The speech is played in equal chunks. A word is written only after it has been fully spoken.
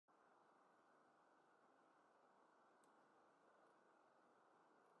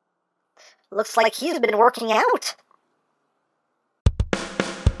Looks like he's been working out.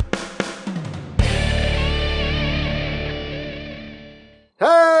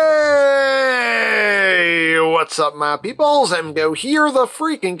 Hey! What's up, my peoples? EmGo here, the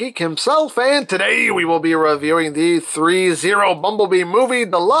freaking geek himself, and today we will be reviewing the ThreeZero Bumblebee movie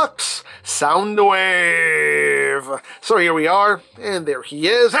deluxe, SOUNDWAVE. So here we are, and there he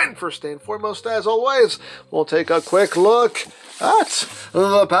is, and first and foremost, as always, we'll take a quick look at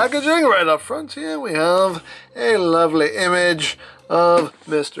the packaging. Right up front here, we have a lovely image of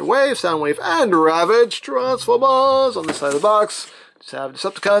Mr. Wave, Soundwave, and Ravage Transformers on the side of the box. Just have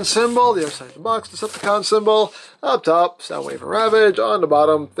Decepticon symbol, the other side of the box, Decepticon symbol, up top, Soundwave and Ravage, on the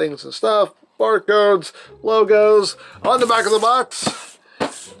bottom, things and stuff, barcodes, logos, on the back of the box,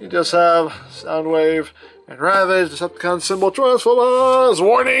 you just have Soundwave and Ravage, Decepticon symbol, Transformers,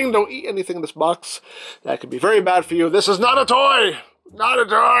 warning, don't eat anything in this box, that could be very bad for you, this is not a toy! Not a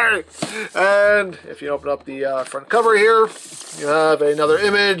toy! And if you open up the front cover here, you have another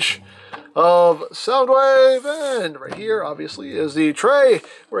image of Soundwave, and right here, obviously, is the tray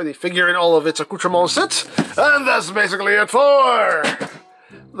where the figure and all of its accoutrements sit, and that's basically it for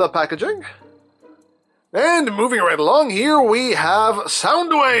the packaging. And moving right along here, we have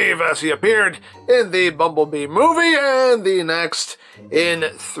Soundwave, as he appeared in the Bumblebee movie, and the next in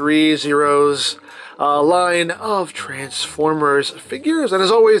ThreeZero's line of Transformers figures. And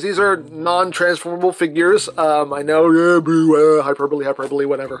as always, these are non-transformable figures. I know, yeah, boo, hyperbole,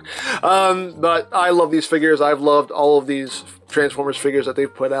 whatever. But I love these figures. I've loved all of these Transformers figures that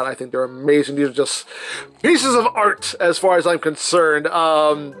they've put out. I think they're amazing. These are just pieces of art as far as I'm concerned.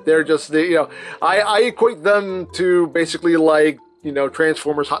 They're just, I equate them to basically like,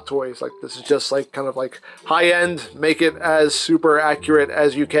 Transformers Hot Toys. Like, this is just like kind of like high-end, make it as super accurate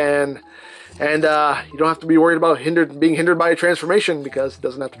as you can. And you don't have to be worried about being hindered by a transformation because it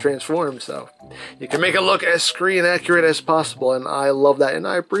doesn't have to transform. So you can make it look as screen accurate as possible. And I love that and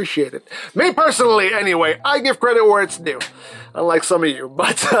I appreciate it. Me personally, anyway, I give credit where it's due. Unlike some of you.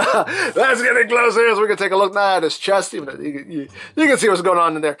 But let's get it closer as we can take a look now at his chest. Even though you can see what's going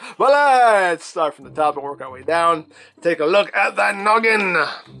on in there. But let's start from the top and work our way down. Take a look at that noggin.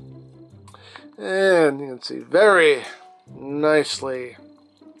 And you can see very nicely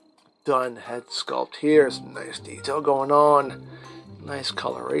done head sculpt here. Some nice detail going on. Nice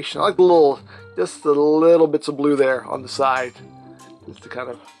coloration. I like just the little bits of blue there on the side, just to kind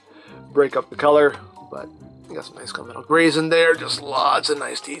of break up the color. But you got some nice metal grays in there. Just lots of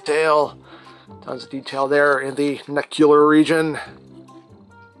nice detail. Tons of detail there in the necular region.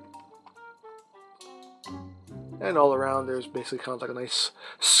 And all around there's basically kind of like a nice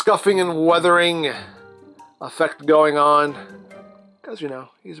scuffing and weathering effect going on. Because,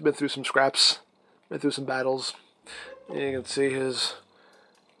 he's been through some scraps, been through some battles. And you can see his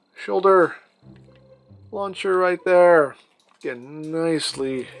shoulder launcher right there. Again,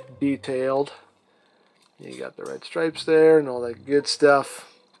 nicely detailed. You got the red stripes there and all that good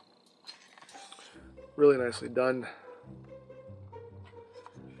stuff. Really nicely done.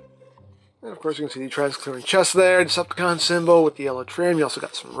 And of course you can see the transparent chest there, Decepticon symbol with the yellow trim. You also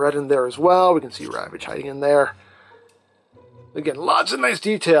got some red in there as well. We can see Ravage hiding in there. Again, lots of nice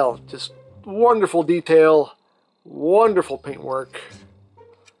detail. Just wonderful detail. Wonderful paintwork.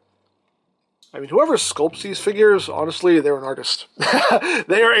 I mean, whoever sculpts these figures, honestly, they're an artist.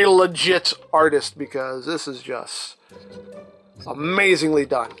 They are a legit artist because this is just amazingly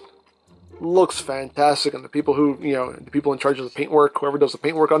done. Looks fantastic. And the people who, the people in charge of the paintwork, whoever does the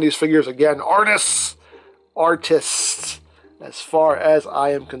paintwork on these figures, again, artists. Artists, as far as I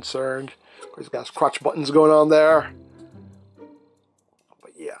am concerned. Of course, got crotch buttons going on there.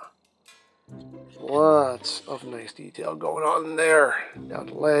 Lots of nice detail going on in there. Down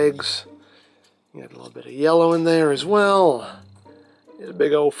the legs. You got a little bit of yellow in there as well. His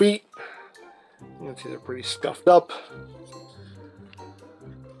big old feet. You can see they're pretty scuffed up.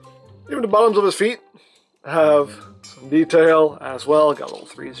 Even the bottoms of his feet have some detail as well. Got a little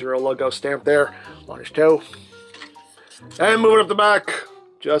ThreeZero logo stamped there on his toe. And moving up the back,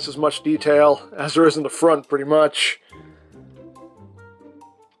 just as much detail as there is in the front, pretty much.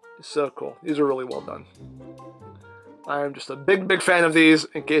 So cool. These are really well done. I am just a big fan of these,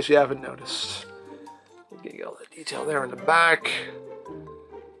 in case you haven't noticed. You get all the detail there in the back.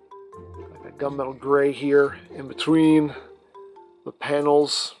 Like that gunmetal gray here in between the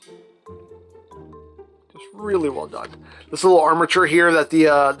panels. Just really well done. This little armature here that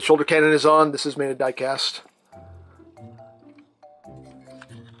the shoulder cannon is on, this is made of die cast.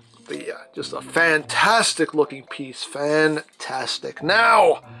 But yeah, just a fantastic looking piece. Fantastic.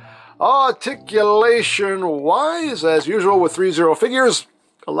 Now, articulation-wise, as usual with ThreeZero figures,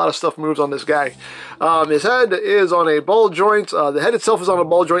 A lot of stuff moves on this guy. His head is on a ball joint. The head itself is on a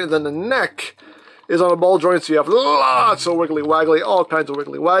ball joint, and then the neck is on a ball joint, so you have lots of wiggly waggly, all kinds of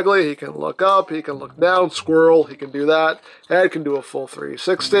wiggly waggly. He can look up, he can look down, squirrel, he can do that. Head can do a full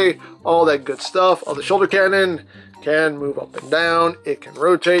 360, all that good stuff. The shoulder cannon can move up and down, it can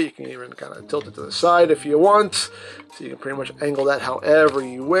rotate, you can even kind of tilt it to the side if you want, so you can pretty much angle that however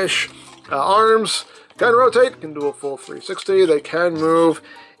you wish. Arms can rotate, can do a full 360, they can move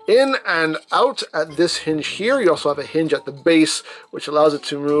in and out at this hinge here. You also have a hinge at the base, which allows it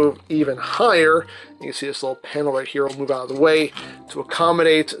to move even higher. You can see this little panel right here will move out of the way to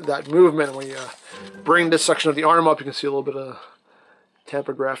accommodate that movement. When you bring this section of the arm up, you can see a little bit of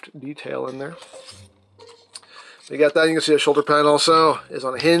tamper-graphed detail in there. You got that. You can see the shoulder panel also is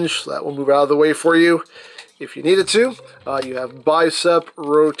on a hinge, so that will move out of the way for you if you needed to. You have bicep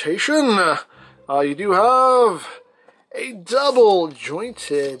rotation. You do have a double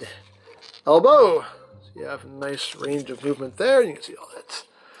jointed elbow. So you have a nice range of movement there. You can see all that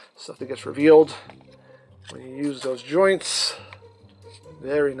stuff that gets revealed when you use those joints.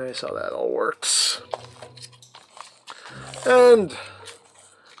 Very nice how that all works. And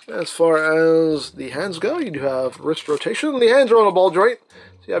as far as the hands go, you do have wrist rotation. The hands are on a ball joint.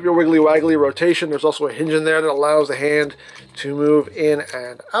 So you have your wiggly waggly rotation. There's also a hinge in there that allows the hand to move in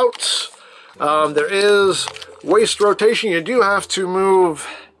and out. There is waist rotation. You do have to move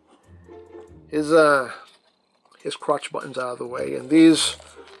his crotch buttons out of the way, and these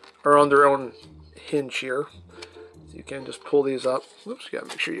are on their own hinge here. So you can just pull these up. Oops, you gotta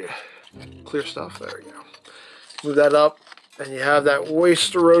make sure you clear stuff. There we go. Move that up, and you have that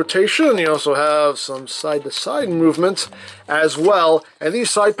waist rotation. You also have some side-to-side movement as well. And these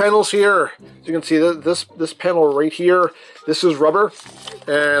side panels here, as you can see, this panel right here, this is rubber.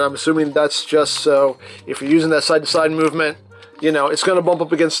 And I'm assuming that's just so if you're using that side-to-side movement, you know, it's going to bump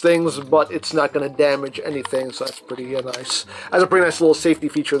up against things, but it's not going to damage anything. So that's pretty nice. That's a pretty nice little safety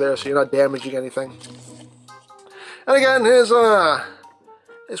feature there, so you're not damaging anything. And again, his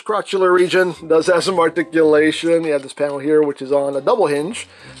crotchular region does have some articulation. You have this panel here, which is on a double hinge,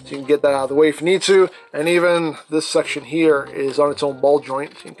 so you can get that out of the way if you need to. And even this section here is on its own ball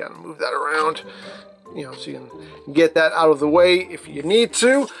joint, so you can kind of move that around, you know, so you can get that out of the way if you need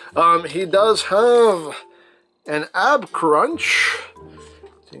to. He does have an ab crunch,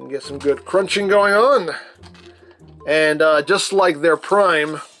 so you can get some good crunching going on. And just like their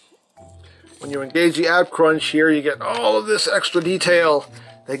prime, when you engage the ab crunch here, you get all of this extra detail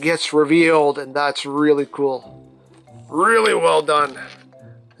that gets revealed, and that's really cool. Really well done.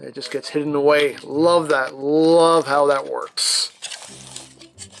 It just gets hidden away. Love that. Love how that works.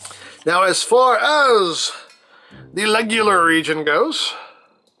 Now, as far as the legular region goes,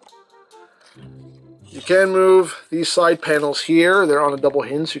 you can move these side panels here. They're on a double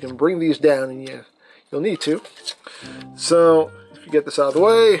hinge, so you can bring these down, and you'll need to. So, if you get this out of the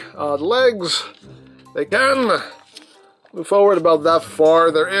way, the legs, they can move forward about that far.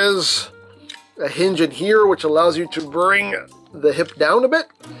 There is a hinge in here which allows you to bring the hip down a bit.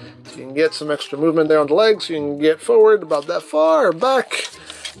 So you can get some extra movement there on the legs. You can get forward about that far, back.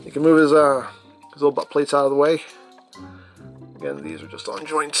 You can move his little butt plates out of the way. Again, these are just on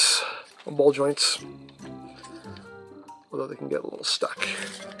joints, on ball joints. Although they can get a little stuck.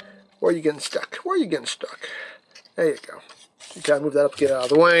 Where are you getting stuck? Where are you getting stuck? There you go. You kind of move that up, get it out of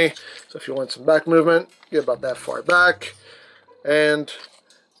the way. So if you want some back movement, get about that far back. And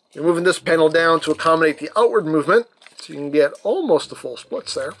you're moving this panel down to accommodate the outward movement. So you can get almost the full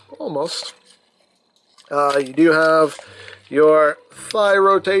splits there. Almost. You do have your thigh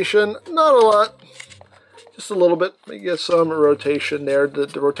rotation. Not a lot. Just a little bit. You get some rotation there. The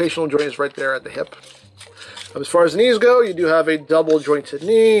rotational joint is right there at the hip. As far as the knees go, you do have a double jointed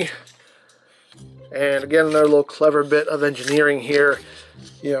knee. And again, another little clever bit of engineering here.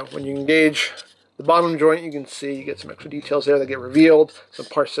 You know, when you engage the bottom joint, you can see you get some extra details there that get revealed, some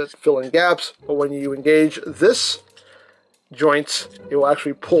parts that fill in gaps. But when you engage this joint, it will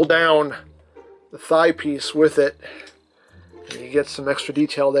actually pull down the thigh piece with it. And you get some extra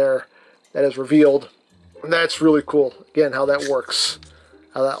detail there that is revealed. And that's really cool. Again, how that works.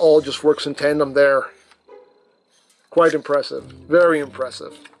 How that all just works in tandem there. Quite impressive. Very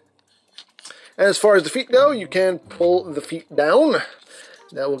impressive. And as far as the feet go, you can pull the feet down.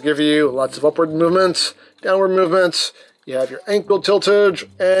 That will give you lots of upward movements, downward movements. You have your ankle tiltage,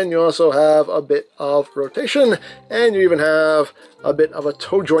 and you also have a bit of rotation, and you even have a bit of a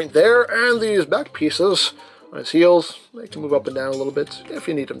toe joint there. And these back pieces on his heels, they can move up and down a little bit if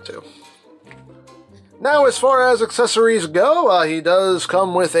you need them to. Now, as far as accessories go, he does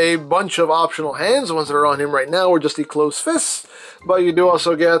come with a bunch of optional hands. The ones that are on him right now are just the closed fists. But you do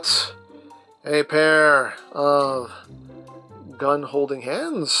also get a pair of gun-holding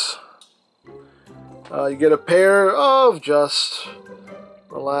hands. You get a pair of just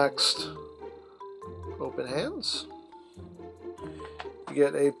relaxed, open hands. You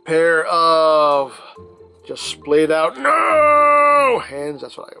get a pair of just splayed out no hands.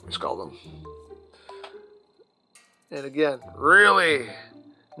 That's what I always call them. And again, really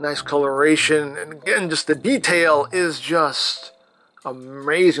nice coloration. And again, just the detail is just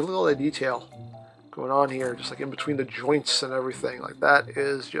amazing. Look at all that detail going on here, just like in between the joints and everything. Like that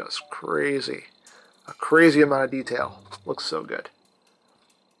is just crazy. A crazy amount of detail. Looks so good.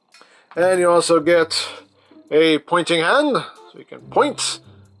 And you also get a pointing hand, so you can point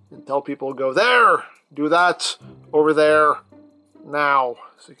and tell people go there, do that, over there, now.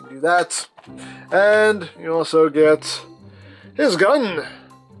 So you can do that. And you also get his gun,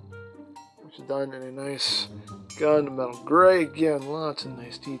 which is done in a nice gun metal gray. Again, lots of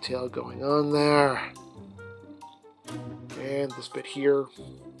nice detail going on there. And this bit here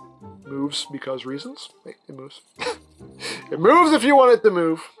moves because reasons. Wait, it moves. It moves if you want it to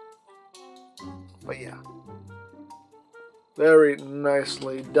move. But yeah, very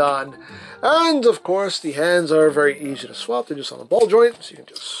nicely done. And of course, the hands are very easy to swap. They're just on a ball joint, so you can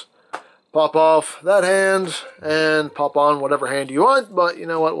just pop off that hand and pop on whatever hand you want. But you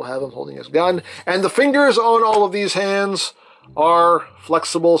know what? We'll have him holding his gun. And the fingers on all of these hands are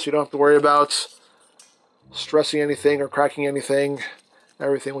flexible, so you don't have to worry about stressing anything or cracking anything.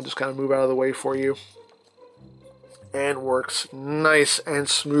 Everything will just kind of move out of the way for you. And works nice and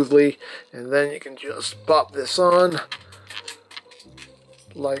smoothly. And then you can just pop this on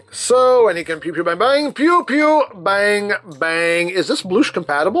like so, and you can pew pew bang bang, pew pew bang bang. Is this Bloosh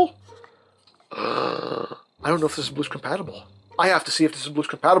compatible? I don't know if this is Bloosh compatible. I have to see if this is Bloosh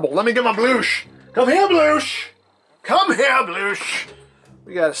compatible. Let me get my Bloosh. Come here, Bloosh. Come here, Bloosh.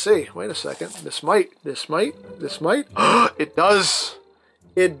 We gotta see. Wait a second. This might. It does.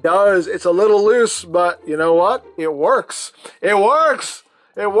 It does. It's a little loose, but you know what? It works. It works.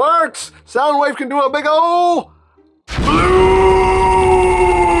 It works. Soundwave can do a big ol' Bloosh.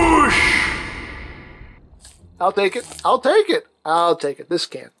 I'll take it. I'll take it. I'll take it. This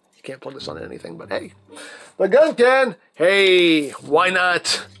can't. You can't plug this on anything, but hey. The gun can. Hey, why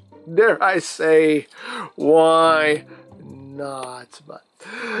not? Dare I say, why not? But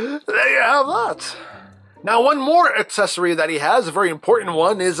there you have that. Now, one more accessory that he has, a very important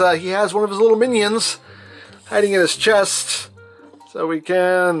one, is he has one of his little minions hiding in his chest. So we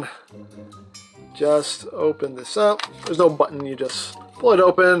can just open this up. There's no button, you just pull it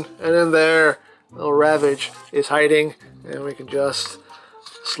open, and in there, little Ravage is hiding, and we can just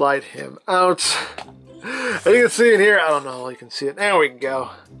slide him out. And you can see in here, I don't know, you can see it. There we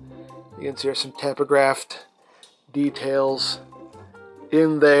go. You can see some tampographed details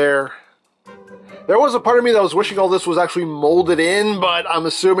in there. There was a part of me that was wishing all this was actually molded in, but I'm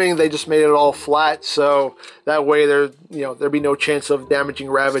assuming they just made it all flat, so that way there'd be no chance of damaging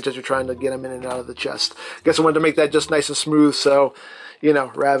Ravage as you're trying to get him in and out of the chest. I guess I wanted to make that just nice and smooth, so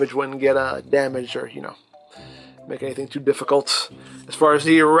Ravage wouldn't get damaged or make anything too difficult as far as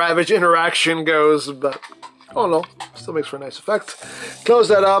the Ravage interaction goes. But oh no, still makes for a nice effect. Close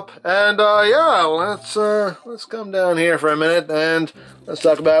that up, and yeah, let's come down here for a minute and let's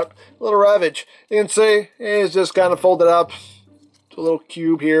talk about little Ravage. You can see he's just kind of folded up to a little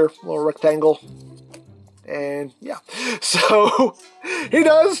cube here, a little rectangle, and yeah. So he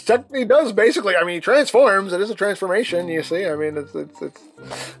does basically. I mean, he transforms. It is a transformation. You see, I mean, it's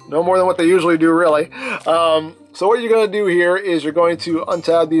no more than what they usually do, really. So what you're going to do here is you're going to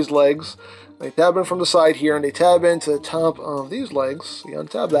untab these legs. They tab in from the side here, and they tab into the top of these legs. So you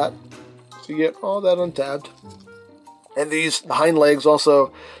untab that, so you get all that untabbed. And the hind legs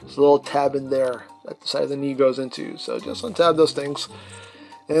also, there's a little tab in there that the side of the knee goes into. So just untab those things,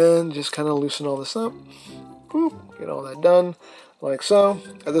 and just kind of loosen all this up. Boop, get all that done, like so.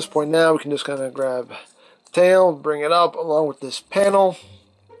 At this point now, we can just kind of grab the tail, bring it up along with this panel.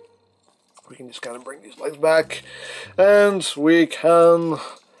 We can just kind of bring these legs back, and we can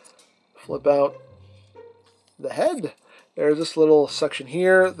flip out the head. There's this little section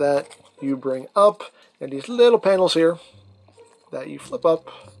here that you bring up, and these little panels here that you flip up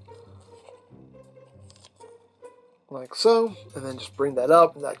like so, and then just bring that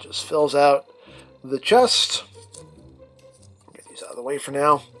up, and that just fills out the chest. Get these out of the way for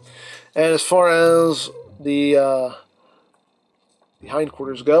now. And as far as the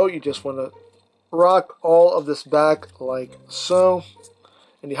hindquarters go, you just want to rock all of this back like so.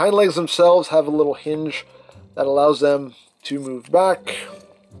 And the hind legs themselves have a little hinge that allows them to move back.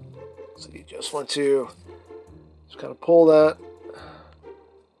 So you just want to just kind of pull that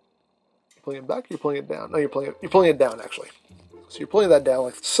Pulling it back, you're pulling it down. No, you're pulling it down actually. So you're pulling that down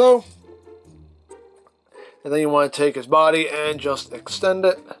like so. And then you want to take his body and just extend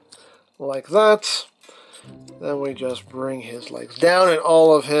it like that. Then we just bring his legs down, and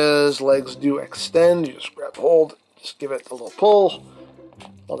all of his legs do extend. You just grab hold, just give it a little pull.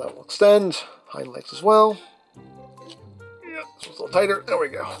 All that will extend. Hind legs as well. Yeah, this one's a little tighter. There we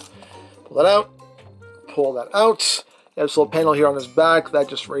go. Pull that out. Pull that out. You have this little panel here on his back that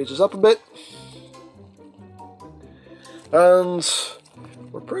just raises up a bit. And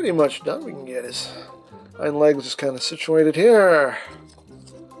we're pretty much done. We can get his hind legs just kind of situated here.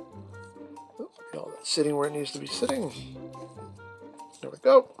 All that sitting where it needs to be sitting. There we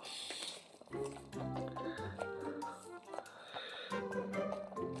go.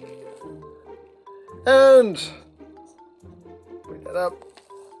 And bring that up.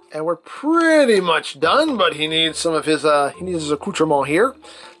 And we're pretty much done, but he needs some of his his accoutrement here.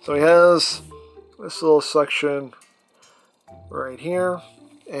 So he has this little section right here,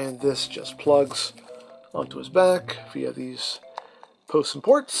 and this just plugs onto his back via these posts and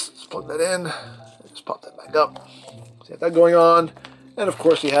ports. Just plug that in, and just pop that back up. So you have that going on, and of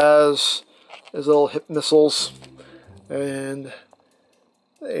course he has his little hip missiles, and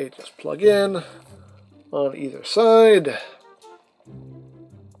they just plug in on either side.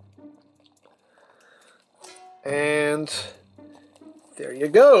 And there you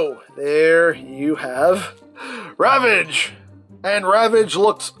go. There you have Ravage. And Ravage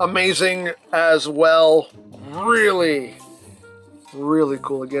looks amazing as well. Really, really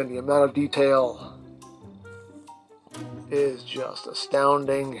cool. Again, the amount of detail is just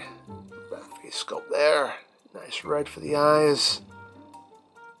astounding. That face sculpt there. Nice red for the eyes.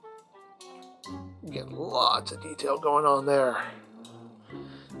 Again, lots of detail going on there.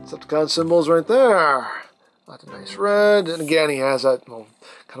 Decepticon symbols right there. Lots of nice red. And again, he has that kind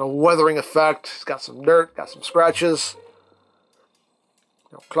of weathering effect. He's got some dirt, got some scratches.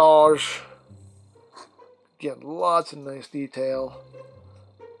 Claws. Again, lots of nice detail.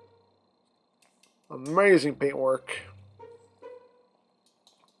 Amazing paintwork.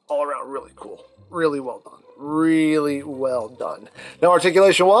 All around really cool. Really well done. Really well done. Now,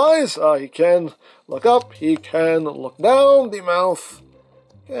 articulation-wise, he can look up, he can look down. The mouth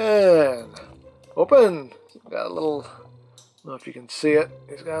can open. He's got a little, I don't know if you can see it.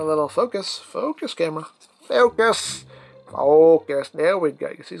 He's got a little focus camera. Focus. There we go.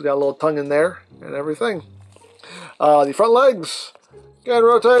 You can see he's got a little tongue in there and everything. The front legs can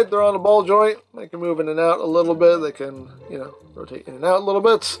rotate. They're on a ball joint. They can move in and out a little bit. They can, rotate in and out a little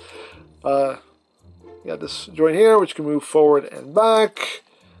bit. You got this joint here, which can move forward and back.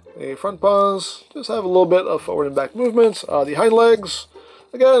 The front paws just have a little bit of forward and back movements. The hind legs,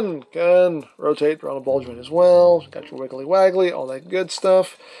 again, can rotate around a ball joint as well. Got your wiggly waggly, all that good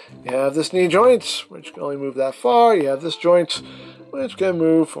stuff. You have this knee joint, which can only move that far. You have this joint, which can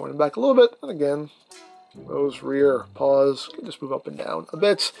move forward and back a little bit. And again, those rear paws can just move up and down a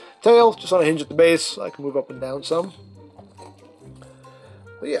bit. Tail, just on a hinge at the base, so I can move up and down some.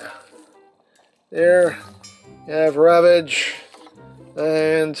 But yeah, there you have Ravage,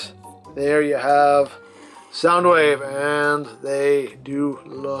 and there you have SOUNDWAVE, and they do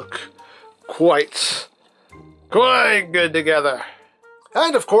look quite good together.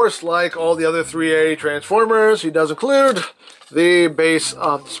 And of course, like all the other 3A Transformers, he does include the base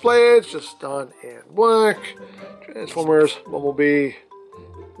of display. It's just done in black. Transformers, Bumblebee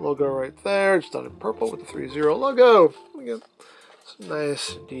logo right there. It's done in purple with the ThreeZero logo. We get some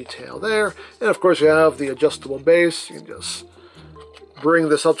nice detail there. And of course, you have the adjustable base. You can just bring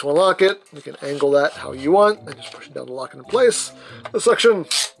this up to unlock it. You can angle that how you want and just push it down to lock it in place. The section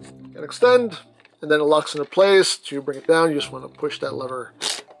can extend, and then it locks into place. To bring it down, you just want to push that lever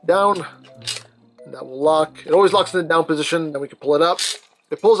down, and that will lock. It always locks in the down position, then we can pull it up.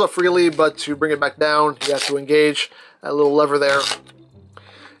 It pulls up freely, but to bring it back down, you have to engage that little lever there.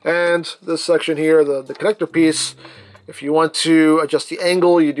 And this section here, the connector piece, if you want to adjust the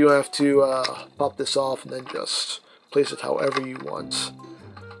angle, you do have to pop this off and then just place it however you want,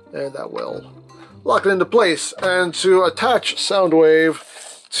 and that will lock it into place. And to attach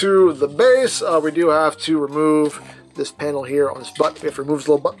SOUNDWAVE to the base, we do have to remove this panel here on this butt. We have to remove this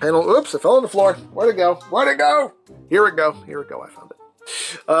little butt panel. Oops, it fell on the floor. Where'd it go? Where'd it go? Here it go. Here it go. I found it.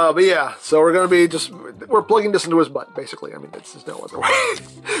 But yeah, so we're going to be we're plugging this into his butt, basically. I mean, there's no other way.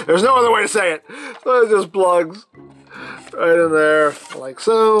 There's no other way to say it. So it just plugs right in there, like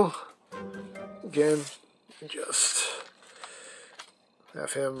so. Again, just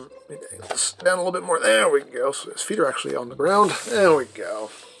have him angle this down a little bit more. There we go. So his feet are actually on the ground. There we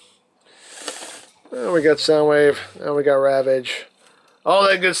go. Now we got SOUNDWAVE. Now we got Ravage. All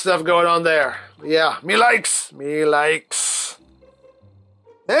that good stuff going on there. Yeah, me likes.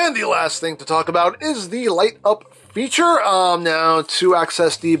 And the last thing to talk about is the light up feature. Now, to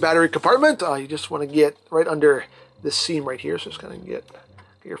access the battery compartment, you just want to get right under this seam right here. So just kind of get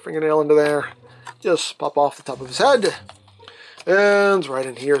your fingernail into there. Just pop off the top of his head. And right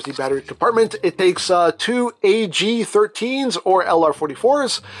in here is the battery compartment. It takes two AG13s or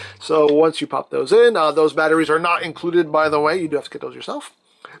LR44s. So once you pop those in, those batteries are not included, by the way. You do have to get those yourself.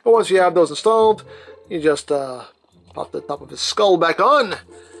 But once you have those installed, you just pop the top of his skull back on.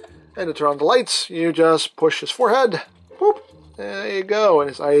 And to turn on the lights, you just push his forehead. Whoop, there you go. And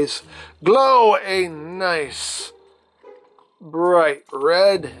his eyes glow a nice bright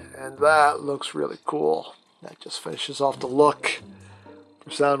red. And that looks really cool. That just finishes off the look for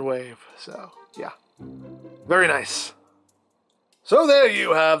SOUNDWAVE. So, yeah. Very nice. So there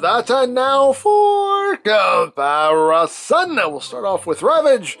you have that. And now for comparison. We'll start off with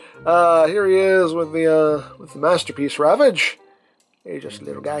Ravage. Here he is with the masterpiece Ravage. He's just a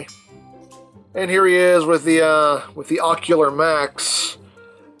little guy. And here he is with the Ocular Max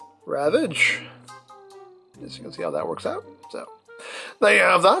Ravage. As you can see how that works out. So there you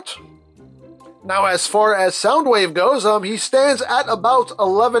have that. Now, as far as SOUNDWAVE goes, he stands at about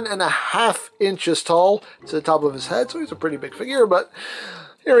 11.5 inches tall to the top of his head, so he's a pretty big figure. But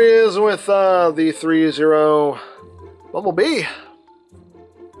here he is with the ThreeZero Bumblebee,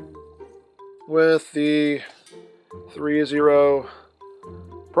 with the ThreeZero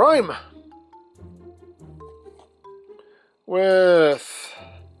Prime, with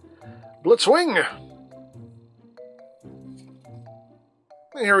Blitzwing.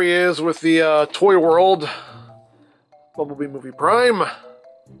 Here he is with the Toy World Bumblebee Movie Prime.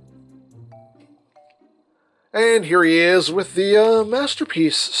 And here he is with the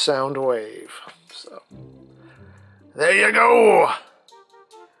Masterpiece SOUNDWAVE. So, there you go.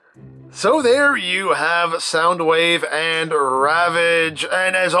 So there you have SOUNDWAVE and Ravage.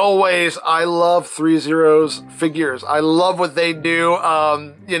 And as always, I love ThreeZero's figures. I love what they do.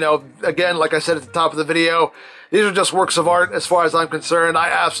 You know, again, like I said at the top of the video, these are just works of art as far as I'm concerned. I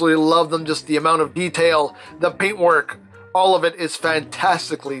absolutely love them. Just the amount of detail, the paintwork, all of it is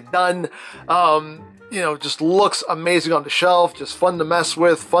fantastically done. You know, just looks amazing on the shelf. Just fun to mess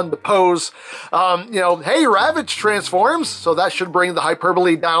with, fun to pose. You know, hey, Ravage transforms, so that should bring the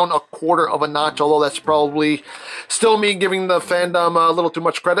hyperbole down a quarter of a notch, although that's probably still me giving the fandom a little too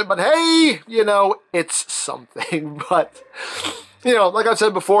much credit. But hey, you know, it's something. But you know, like I've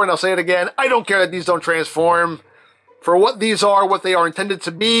said before, and I'll say it again, I don't care that these don't transform. For what these are, what they are intended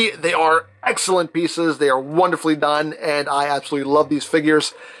to be, they are excellent pieces. They are wonderfully done, and I absolutely love these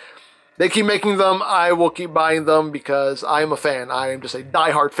figures. They keep making them, I will keep buying them because I am a fan. I am just a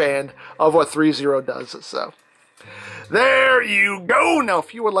diehard fan of what ThreeZero does. So, there you go. Now,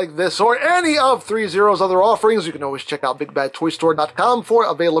 if you would like this or any of ThreeZero's other offerings, you can always check out BigBadToyStore.com for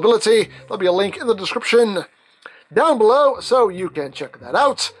availability. There'll be a link in the description down below, so you can check that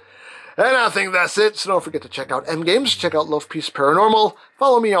out. And I think that's it, so don't forget to check out EmGo's, check out Love Peace Paranormal,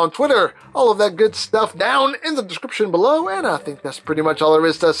 follow me on Twitter, all of that good stuff down in the description below, and I think that's pretty much all there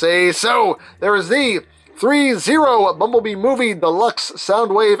is to say. So, there is the ThreeZero Bumblebee Movie Deluxe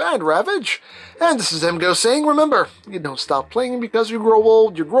SOUNDWAVE and Ravage, and this is EmGo saying, remember, you don't stop playing because you grow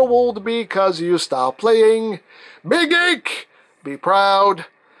old because you stop playing. Big ache, be proud,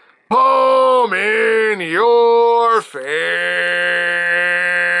 palm in your face.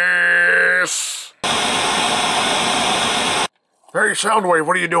 Hey, SOUNDWAVE,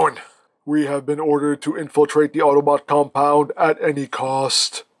 what are you doing? We have been ordered to infiltrate the Autobot compound at any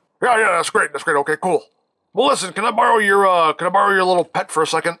cost. Yeah, that's great, okay, cool. Well, listen, can I borrow your little pet for a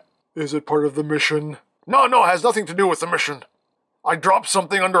second? Is it part of the mission? No, it has nothing to do with the mission. I dropped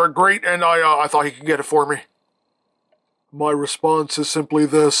something under a grate and I thought he could get it for me. My response is simply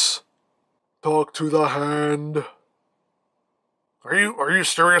this. Talk to the hand. Are you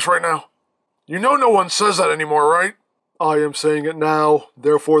serious right now? You know no one says that anymore, right? I am saying it now,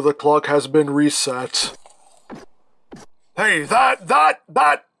 therefore the clock has been reset. Hey, that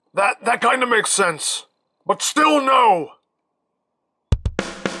kind of makes sense. But still no.